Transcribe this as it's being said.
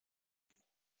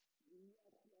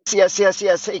Yes, yes,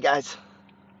 yes. Hey, guys.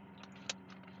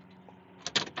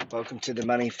 Welcome to the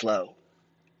Money Flow.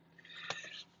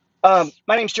 My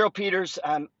name's Gerald Peters.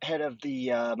 I'm head of the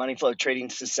Money Flow Trading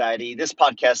Society. This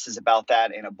podcast is about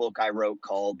that in a book I wrote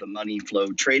called The Money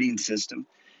Flow Trading System.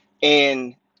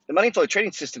 And the Money Flow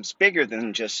Trading System's bigger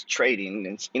than just trading.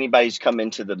 And anybody who's come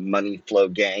into the Money Flow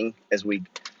gang, as we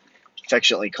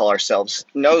affectionately call ourselves,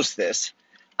 knows this.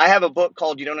 I have a book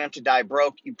called You Don't Have to Die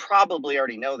Broke. You probably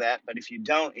already know that, but if you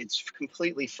don't, it's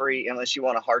completely free unless you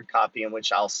want a hard copy, in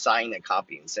which I'll sign a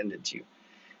copy and send it to you.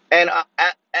 And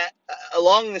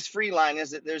along this free line is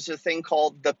that there's a thing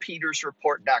called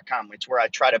thepetersreport.com, which is where I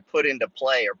try to put into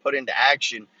play or put into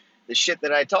action the shit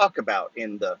that I talk about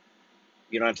in the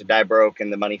You Don't Have to Die Broke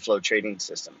and the Money Flow Trading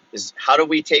System. Is how do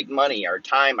we take money, our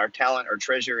time, our talent, our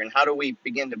treasure, and how do we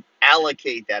begin to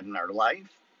allocate that in our life?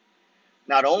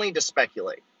 Not only to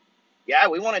speculate. Yeah,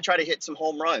 we want to try to hit some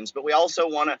home runs, but we also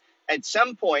want to, at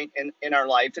some point in our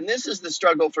life, and this is the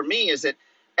struggle for me, is that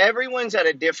everyone's at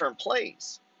a different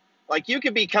place. Like you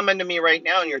could be coming to me right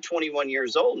now and you're 21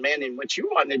 years old, man, and what you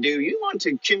want to do, you want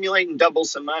to accumulate and double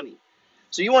some money.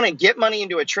 So you want to get money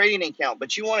into a trading account,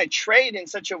 but you want to trade in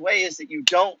such a way as that you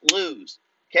don't lose,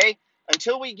 okay?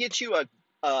 Until we get you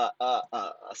a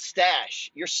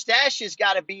stash. Your stash has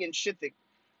got to be in shit that,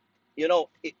 you know,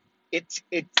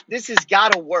 this has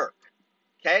got to work,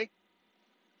 okay?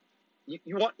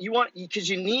 You want because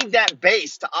you need that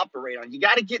base to operate on. You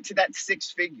got to get to that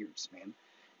six figures, man.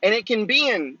 And it can be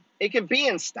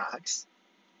in stocks.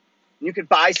 You could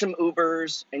buy some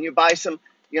Ubers and you buy some,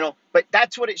 but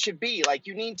that's what it should be. Like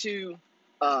you need to,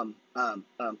 I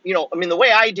mean, the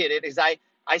way I did it is I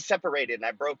separated and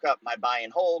I broke up my buy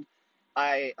and hold.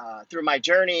 Through my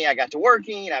journey, I got to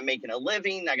working, I'm making a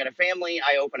living, I got a family,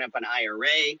 I open up an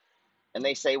IRA. And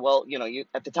they say, well, you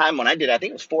at the time when I did, I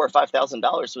think it was $4,000 or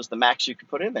 $5,000 was the max you could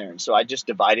put in there. And so I just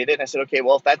divided it. And I said, okay,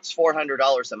 well, if that's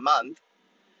 $400 a month,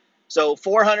 so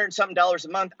 400 something dollars a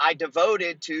month, I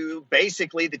devoted to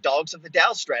basically the dogs of the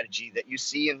Dow strategy that you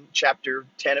see in chapter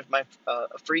 10 of my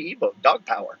free ebook, Dog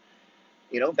Power.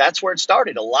 That's where it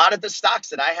started. A lot of the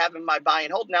stocks that I have in my buy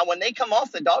and hold. Now, when they come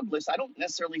off the dog list, I don't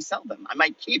necessarily sell them. I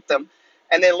might keep them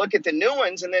and then look at the new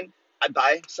ones and then I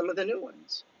buy some of the new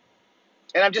ones.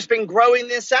 And I've just been growing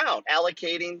this out,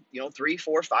 allocating, $300,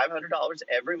 $400, $500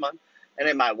 every month. And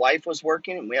then my wife was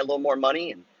working and we had a little more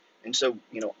money. And so,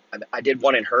 I did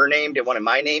one in her name, did one in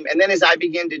my name. And then as I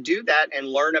began to do that and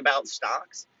learn about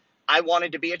stocks, I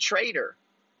wanted to be a trader,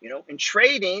 and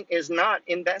trading is not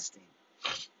investing.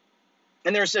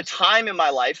 And there's a time in my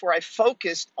life where I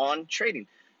focused on trading,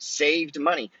 saved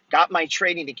money, got my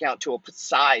trading account to a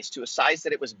size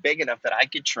that it was big enough that I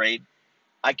could trade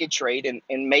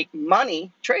and make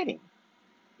money trading.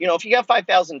 If you got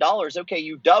 $5,000, okay,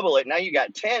 you double it. Now you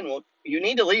got 10. Well, you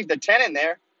need to leave the 10 in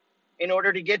there in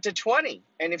order to get to 20.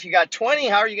 And if you got 20,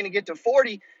 how are you going to get to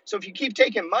 40? So if you keep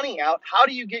taking money out, how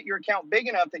do you get your account big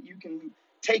enough that you can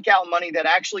take out money that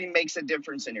actually makes a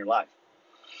difference in your life?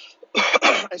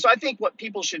 And so I think what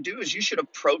people should do is you should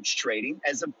approach trading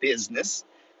as a business,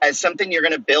 as something you're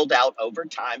going to build out over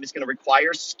time. It's going to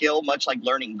require skill, much like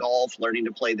learning golf, learning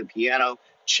to play the piano,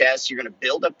 chess. You're going to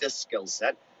build up this skill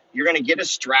set. You're going to get a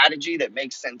strategy that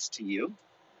makes sense to you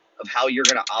of how you're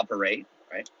going to operate,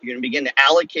 right? You're going to begin to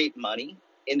allocate money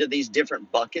into these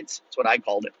different buckets. That's what I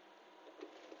called it.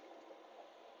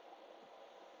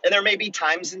 And there may be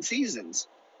times and seasons.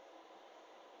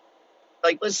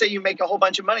 Like, let's say you make a whole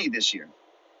bunch of money this year.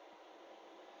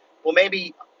 Well,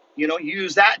 maybe, you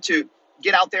use that to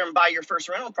get out there and buy your first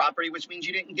rental property, which means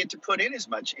you didn't get to put in as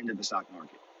much into the stock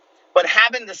market. But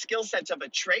having the skill sets of a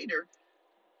trader,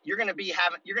 you're going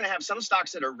to have some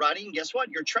stocks that are running. Guess what?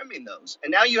 You're trimming those.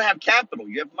 And now you have capital,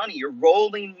 you have money, you're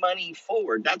rolling money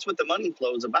forward. That's what the money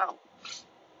flow is about.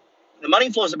 The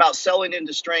money flow is about selling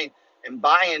into strength and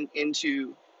buying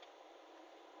into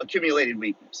accumulated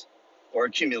weakness or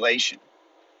accumulation.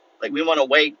 Like we want to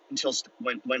wait until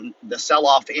when the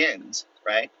sell-off ends,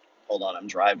 right? Hold on, I'm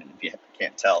driving if you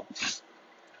can't tell.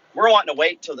 We're wanting to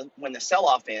wait till when the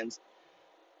sell-off ends.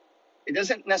 It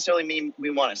doesn't necessarily mean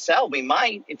we want to sell. We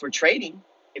might if we're trading.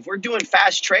 If we're doing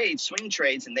fast trades, swing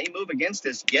trades, and they move against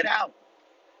us, get out.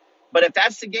 But if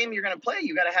that's the game you're going to play,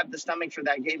 you got to have the stomach for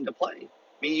that game to play.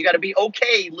 I mean, you got to be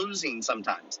okay losing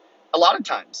sometimes. A lot of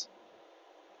times.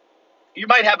 You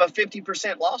might have a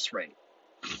 50% loss rate.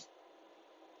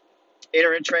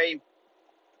 Enter a trade,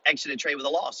 exit a trade with a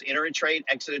loss. Enter a trade,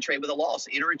 exit a trade with a loss.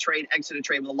 Enter a trade, exit a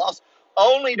trade with a loss,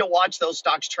 only to watch those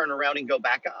stocks turn around and go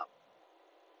back up.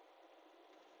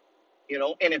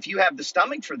 And if you have the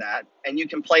stomach for that and you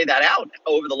can play that out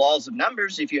over the laws of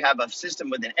numbers, if you have a system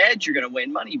with an edge, you're going to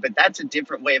win money. But that's a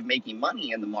different way of making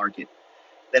money in the market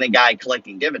than a guy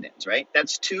collecting dividends, right?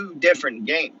 That's two different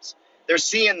games. They're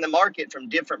seeing the market from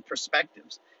different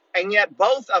perspectives. And yet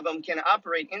both of them can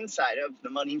operate inside of the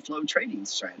money flow trading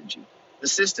strategy, the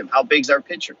system. How big's our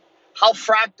picture? How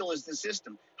fractal is the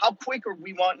system? How quick are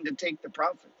we wanting to take the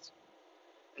profits?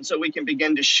 And so we can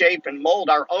begin to shape and mold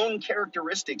our own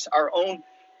characteristics, our own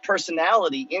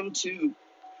personality into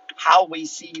how we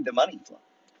see the money flow.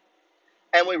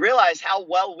 And we realize how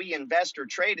well we invest or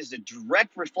trade is a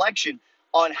direct reflection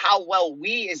on how well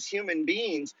we as human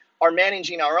beings are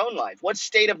managing our own life. What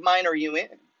state of mind are you in?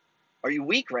 Are you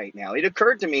weak right now? It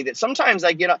occurred to me that sometimes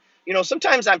I get up,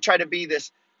 sometimes I'm trying to be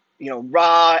this,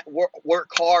 raw, work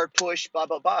hard, push, blah,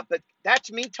 blah, blah. But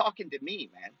that's me talking to me,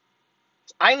 man.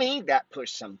 I need that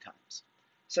push sometimes.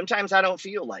 Sometimes I don't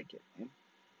feel like it, man.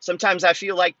 Sometimes I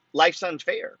feel like life's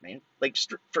unfair, man. Like,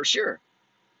 for sure.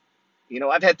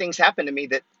 I've had things happen to me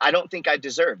that I don't think I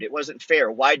deserved. It wasn't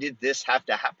fair. Why did this have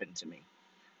to happen to me?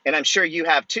 And I'm sure you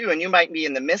have too, and you might be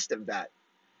in the midst of that.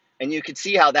 And you could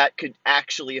see how that could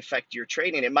actually affect your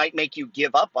trading. It might make you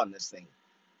give up on this thing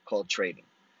called trading.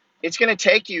 It's going to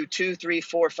take you 2, 3,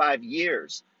 4, 5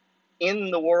 years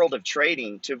in the world of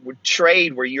trading to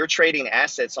trade where you're trading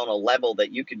assets on a level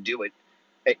that you can do it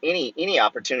at any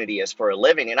opportunity as for a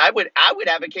living. And I would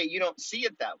advocate you don't see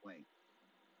it that way.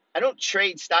 I don't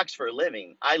trade stocks for a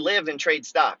living. I live and trade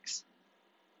stocks,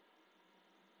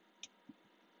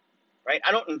 right?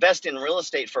 I don't invest in real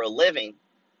estate for a living.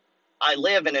 I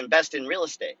live and invest in real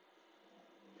estate.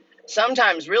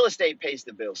 Sometimes real estate pays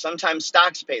the bills. Sometimes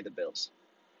stocks pay the bills.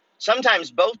 Sometimes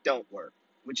both don't work,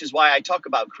 which is why I talk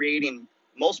about creating.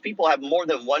 Most people have more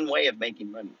than one way of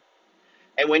making money.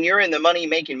 And when you're in the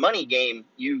making money game,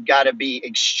 you got to be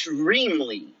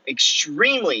extremely,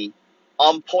 extremely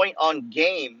on point, on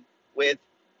game with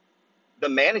the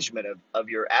management of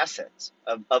your assets,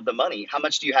 of the money. How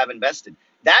much do you have invested?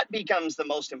 That becomes the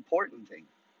most important thing,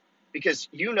 because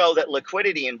that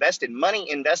liquidity invested, money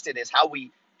invested, is how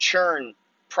we churn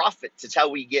profits. It's how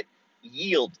we get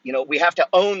yield. We have to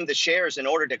own the shares in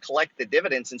order to collect the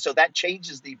dividends. And so that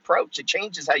changes the approach. It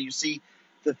changes how you see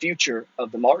the future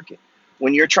of the market.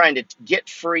 When you're trying to get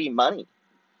free money,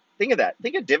 think of that.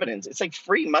 Think of dividends. It's like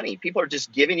free money. People are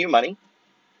just giving you money,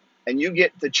 and you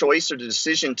get the choice or the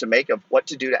decision to make of what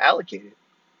to do to allocate it.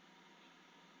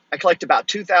 I collect about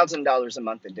 $2,000 a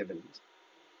month in dividends.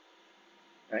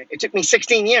 Right? It took me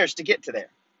 16 years to get to there.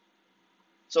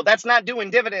 So that's not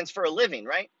doing dividends for a living,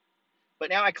 right? But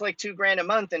now I collect $2,000 a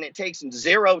month, and it takes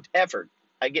zero effort.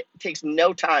 It takes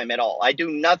no time at all. I do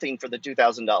nothing for the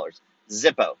 $2,000.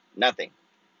 Zippo, nothing.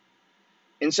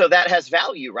 And so that has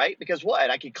value, right? Because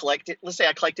I could collect it. Let's say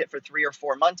I collect it for 3 or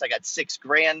 4 months. I got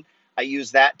 $6,000. I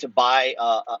use that to buy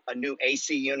a new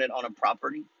AC unit on a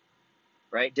property,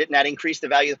 right? Didn't that increase the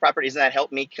value of the property? Doesn't that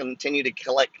help me continue to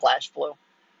collect cash flow,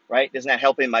 right? Doesn't that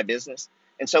help in my business?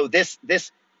 And so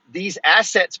these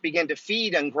assets begin to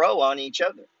feed and grow on each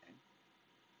other.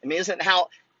 I mean, isn't how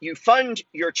you fund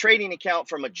your trading account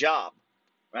from a job,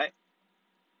 right?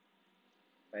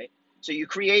 Right. So you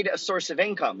create a source of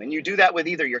income, and you do that with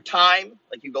either your time,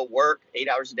 like you go work 8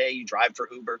 hours a day, you drive for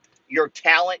Uber, your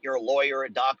talent, you're a lawyer, a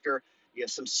doctor, you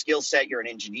have some skill set, you're an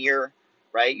engineer,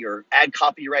 right? You're an ad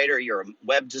copywriter, you're a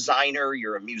web designer,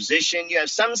 you're a musician, you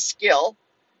have some skill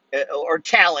or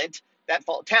talent that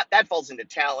falls into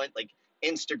talent, like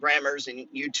Instagrammers and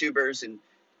YouTubers and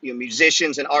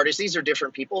musicians and artists. These are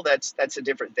different people. That's a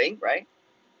different thing, right?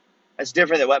 That's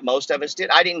different than what most of us did.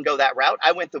 I didn't go that route.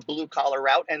 I went the blue collar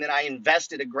route, and then I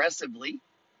invested aggressively.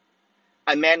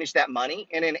 I managed that money,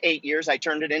 and in 8 years, I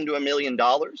turned it into $1 million.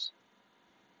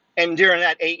 And during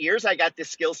that 8 years, I got this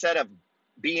skill set of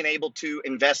being able to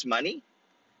invest money.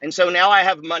 And so now I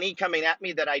have money coming at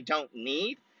me that I don't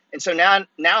need. And so now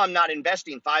I'm not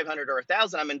investing 500 or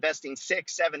 1,000. I'm investing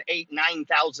 6, 7, 8,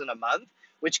 9,000 a month,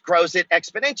 which grows it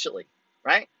exponentially,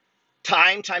 right?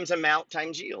 Time times amount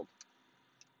times yield.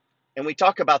 And we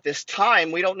talk about this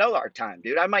time. We don't know our time,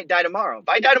 dude. I might die tomorrow. If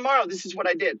I die tomorrow, this is what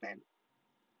I did, man.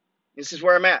 This is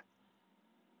where I'm at.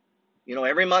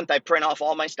 Every month I print off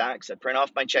all my stocks. I print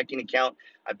off my checking account.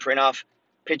 I print off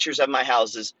pictures of my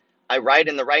houses. I write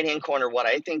in the right-hand corner what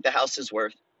I think the house is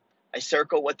worth. I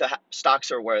circle what the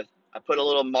stocks are worth. I put a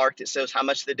little mark that says how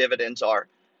much the dividends are.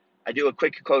 I do a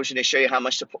quick equation to show you how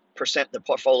much the percent the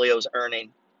portfolio is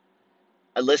earning.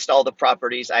 I list all the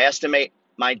properties. I estimate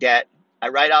my debt. I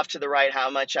write off to the right how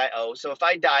much I owe. So if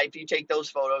I die, if you take those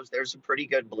photos, there's a pretty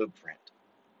good blueprint.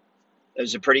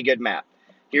 There's a pretty good map.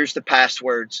 Here's the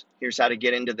passwords. Here's how to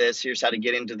get into this. Here's how to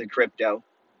get into the crypto.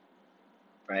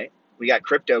 right? We got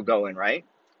crypto going, right?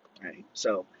 Right.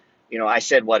 So, I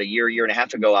said what, a year and a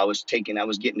half ago, I was getting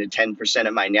to 10%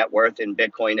 of my net worth in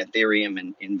Bitcoin, Ethereum,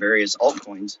 and in various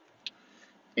altcoins.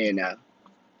 And,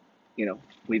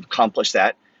 we've accomplished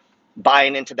that.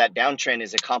 Buying into that downtrend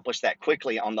is accomplished that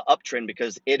quickly on the uptrend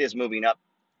because it is moving up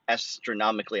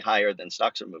astronomically higher than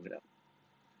stocks are moving up.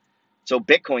 So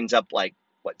Bitcoin's up like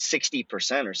what,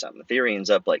 60% or something. Ethereum's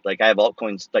up like I have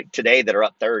altcoins like today that are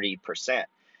up 30%.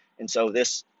 And so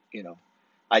this,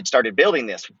 I'd started building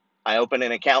this. I opened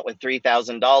an account with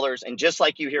 $3,000, and just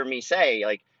like you hear me say,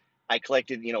 like I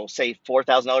collected, say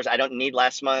 $4,000. I don't need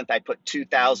last month. I put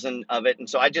 2,000 of it, and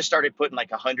so I just started putting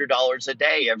like $100 a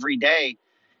day every day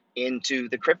into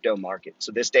the crypto market.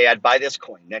 So this day I'd buy this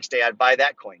coin, next day I'd buy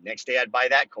that coin, next day I'd buy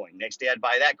that coin, next day I'd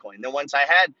buy that coin. Then once I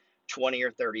had 20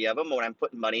 or 30 of them, when I'm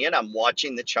putting money in, I'm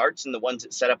watching the charts, and the ones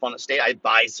that set up on the state, I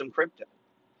buy some crypto.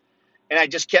 And I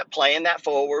just kept playing that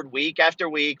forward week after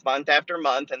week, month after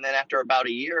month. And then after about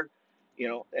a year,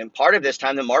 and part of this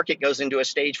time, the market goes into a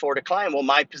stage 4 decline. Well,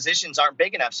 my positions aren't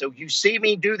big enough. So you see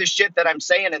me do the shit that I'm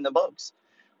saying in the books.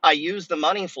 I use the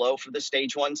money flow for the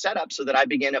stage 1 setup so that I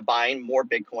begin to buying more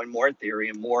Bitcoin, more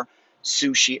Ethereum, more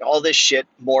sushi, all this shit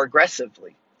more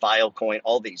aggressively. Filecoin,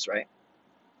 all these, right?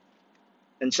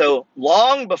 And so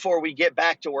long before we get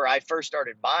back to where I first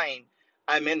started buying,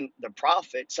 I'm in the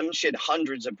profit, some shit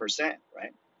hundreds of percent,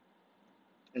 right?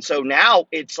 And so now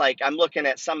it's like I'm looking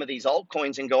at some of these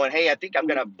altcoins and going, hey, I think I'm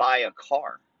going to buy a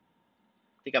car.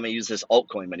 I think I'm going to use this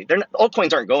altcoin money.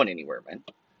 Altcoins aren't going anywhere, man.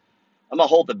 I'm going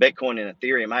to hold the Bitcoin and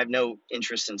Ethereum. I have no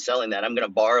interest in selling that. I'm going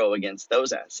to borrow against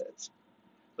those assets.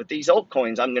 But these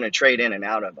altcoins, I'm going to trade in and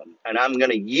out of them. And I'm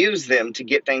going to use them to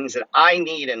get things that I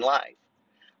need in life.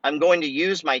 I'm going to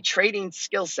use my trading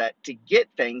skill set to get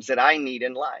things that I need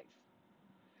in life.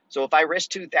 So if I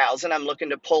risk 2,000, I'm looking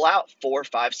to pull out 4,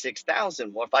 5,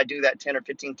 6,000. Well, if I do that 10 or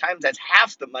 15 times, that's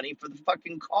half the money for the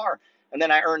fucking car. And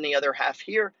then I earn the other half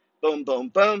here. Boom, boom,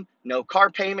 boom. No car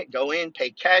payment. Go in, pay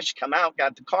cash, come out,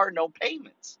 got the car, no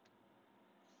payments.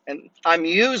 And I'm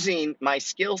using my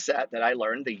skill set that I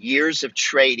learned, the years of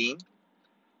trading,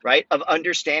 right? Of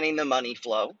understanding the money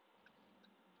flow,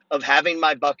 of having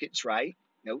my buckets right,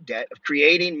 no debt, of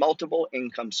creating multiple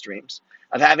income streams,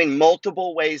 of having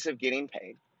multiple ways of getting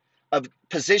paid, of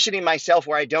positioning myself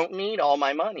where I don't need all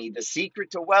my money. The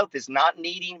secret to wealth is not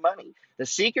needing money. The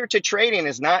secret to trading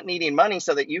is not needing money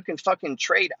so that you can fucking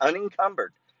trade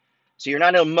unencumbered. So you're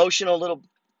not an emotional little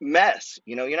mess.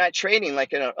 You're not trading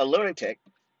like a lunatic.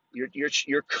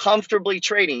 You're comfortably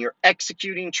trading. You're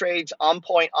executing trades on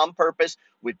point, on purpose,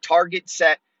 with targets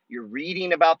set. You're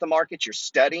reading about the market. You're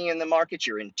studying the market.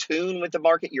 You're in tune with the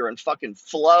market. You're in fucking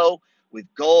flow with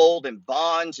gold and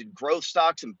bonds and growth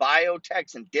stocks and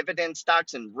biotechs and dividend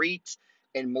stocks and REITs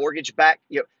and mortgage-backed,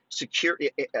 secure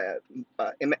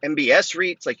MBS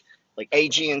REITs like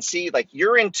AGNC. Like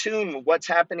you're in tune with what's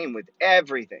happening with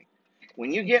everything.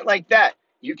 When you get like that,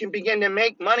 you can begin to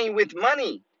make money with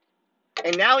money.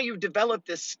 And now you've developed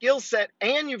this skill set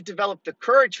and you've developed the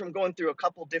courage from going through a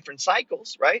couple different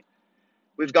cycles, right?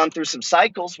 We've gone through some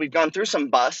cycles. We've gone through some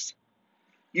busts.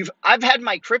 I've had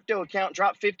my crypto account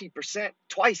drop 50%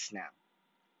 twice now.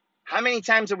 How many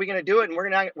times are we going to do it? And we're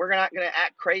not going to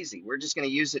act crazy. We're just going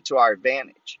to use it to our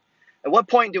advantage. At what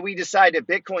point do we decide that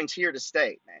Bitcoin's here to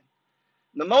stay, man?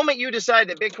 The moment you decide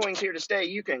that Bitcoin's here to stay,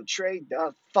 you can trade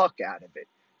the fuck out of it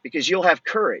because you'll have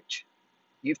courage.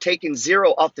 You've taken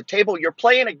zero off the table. You're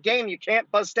playing a game you can't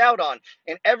bust out on.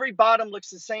 And every bottom looks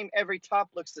the same. Every top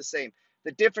looks the same.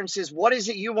 The difference is, what is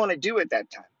it you want to do at that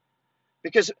time?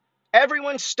 Because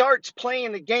everyone starts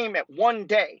playing the game at one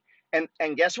day. And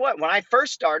guess what? When I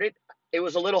first started, it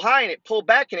was a little high and it pulled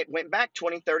back and it went back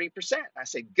 20, 30%. I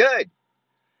said, good.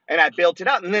 And I built it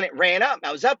up and then it ran up.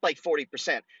 I was up like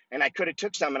 40%. And I could have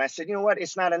took some and I said, you know what?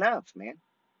 It's not enough, man.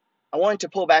 I wanted to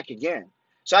pull back again.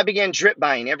 So I began drip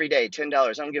buying every day, $10.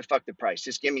 I don't give a fuck the price.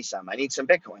 Just give me some. I need some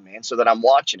Bitcoin, man, so that I'm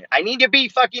watching it. I need to be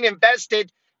fucking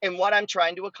invested in what I'm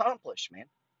trying to accomplish, man.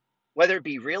 Whether it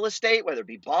be real estate, whether it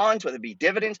be bonds, whether it be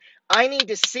dividends, I need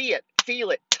to see it,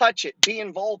 feel it, touch it, be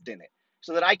involved in it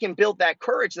so that I can build that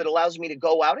courage that allows me to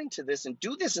go out into this and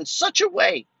do this in such a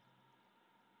way.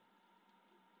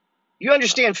 You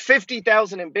understand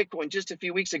 50,000 in Bitcoin just a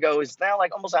few weeks ago is now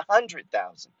like almost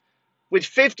 100,000. With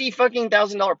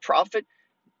 $50,000 profit,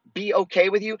 be okay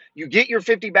with you. You get your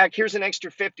 50 back. Here's an extra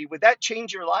 50. Would that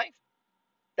change your life?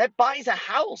 That buys a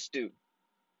house, dude.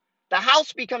 The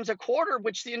house becomes a quarter,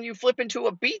 which then you flip into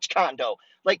a beach condo.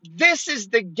 Like this is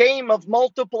the game of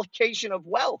multiplication of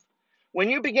wealth. When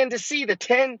you begin to see the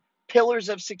 10 pillars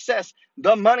of success,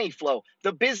 the money flow,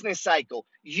 the business cycle,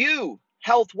 you,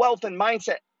 health, wealth, and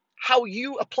mindset how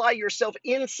you apply yourself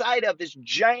inside of this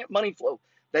giant money flow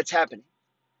that's happening.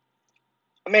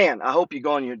 Man, I hope you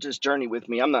go on your just journey with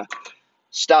me. I'm going to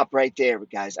stop right there,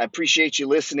 guys. I appreciate you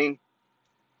listening.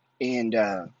 And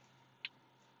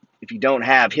if you don't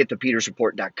have,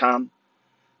 hitthepetersreport.com.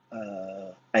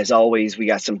 As always, we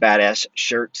got some badass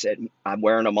shirts, and I'm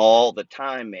wearing them all the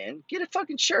time, man. Get a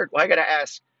fucking shirt. Why I got to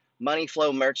ask?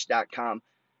 Moneyflowmerch.com.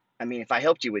 I mean, if I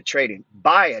helped you with trading,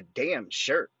 buy a damn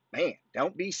shirt. Man,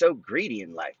 don't be so greedy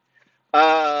in life.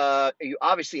 You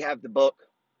obviously have the book.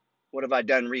 What have I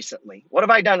done recently? What have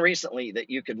I done recently that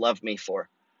you could love me for?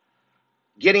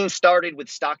 Getting started with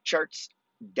stock charts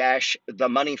dash the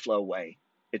money flow way.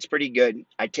 It's pretty good.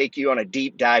 I take you on a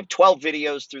deep dive, 12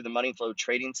 videos through the money flow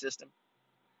trading system.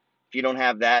 If you don't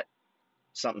have that,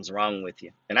 something's wrong with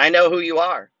you. And I know who you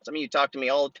are. Some of you talk to me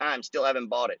all the time, still haven't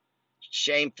bought it.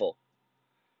 Shameful.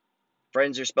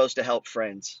 Friends are supposed to help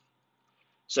friends.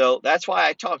 So that's why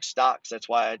I talk stocks. That's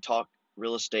why I talk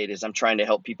real estate, is I'm trying to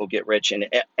help people get rich. And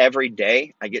every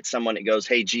day I get someone that goes,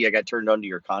 hey, G, I got turned on to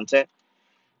your content.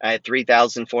 I had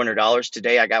 $3,400.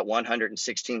 Today I got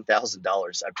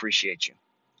 $116,000. I appreciate you.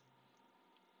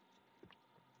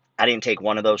 I didn't take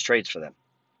one of those trades for them.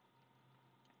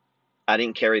 I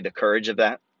didn't carry the courage of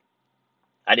that.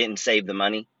 I didn't save the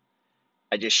money.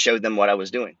 I just showed them what I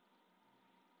was doing.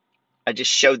 I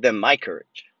just showed them my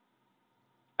courage.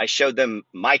 I showed them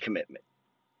my commitment.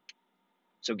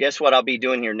 So guess what I'll be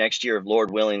doing here next year, if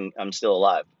Lord willing, I'm still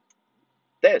alive?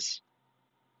 This.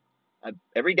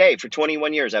 Every day for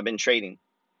 21 years, I've been trading.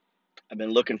 I've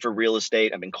been looking for real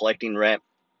estate. I've been collecting rent.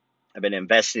 I've been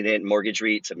investing in mortgage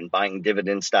REITs. I've been buying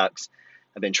dividend stocks.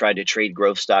 I've been trying to trade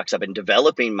growth stocks. I've been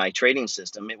developing my trading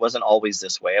system. It wasn't always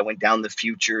this way. I went down the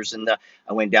futures and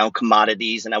I went down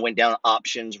commodities, and I went down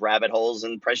options, rabbit holes,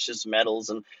 and precious metals,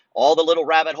 and all the little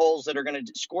rabbit holes that are going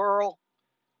to squirrel,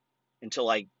 until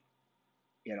I,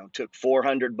 took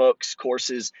 400 books,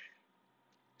 courses,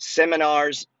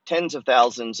 seminars, tens of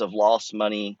thousands of lost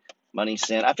money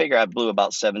sent. I figure I blew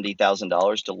about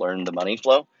 $70,000 to learn the money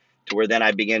flow, to where then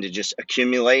I began to just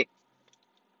accumulate,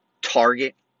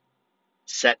 target,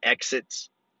 set exits,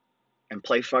 and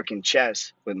play fucking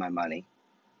chess with my money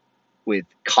with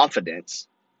confidence.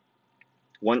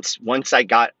 Once I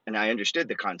got and I understood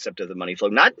the concept of the money flow,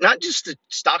 not just the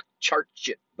stock chart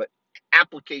shit, but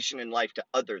application in life to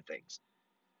other things,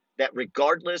 that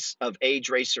regardless of age,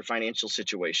 race, or financial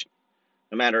situation,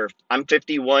 no matter if I'm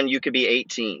 51, you could be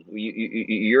 18.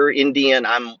 You're Indian,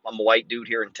 I'm a white dude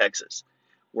here in Texas.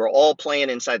 We're all playing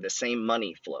inside the same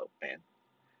money flow, man.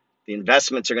 The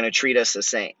investments are going to treat us the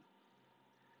same.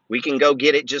 We can go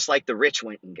get it just like the rich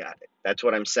went and got it. That's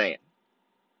what I'm saying.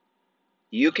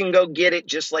 You can go get it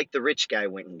just like the rich guy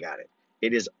went and got it.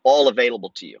 It is all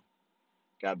available to you.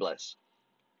 God bless.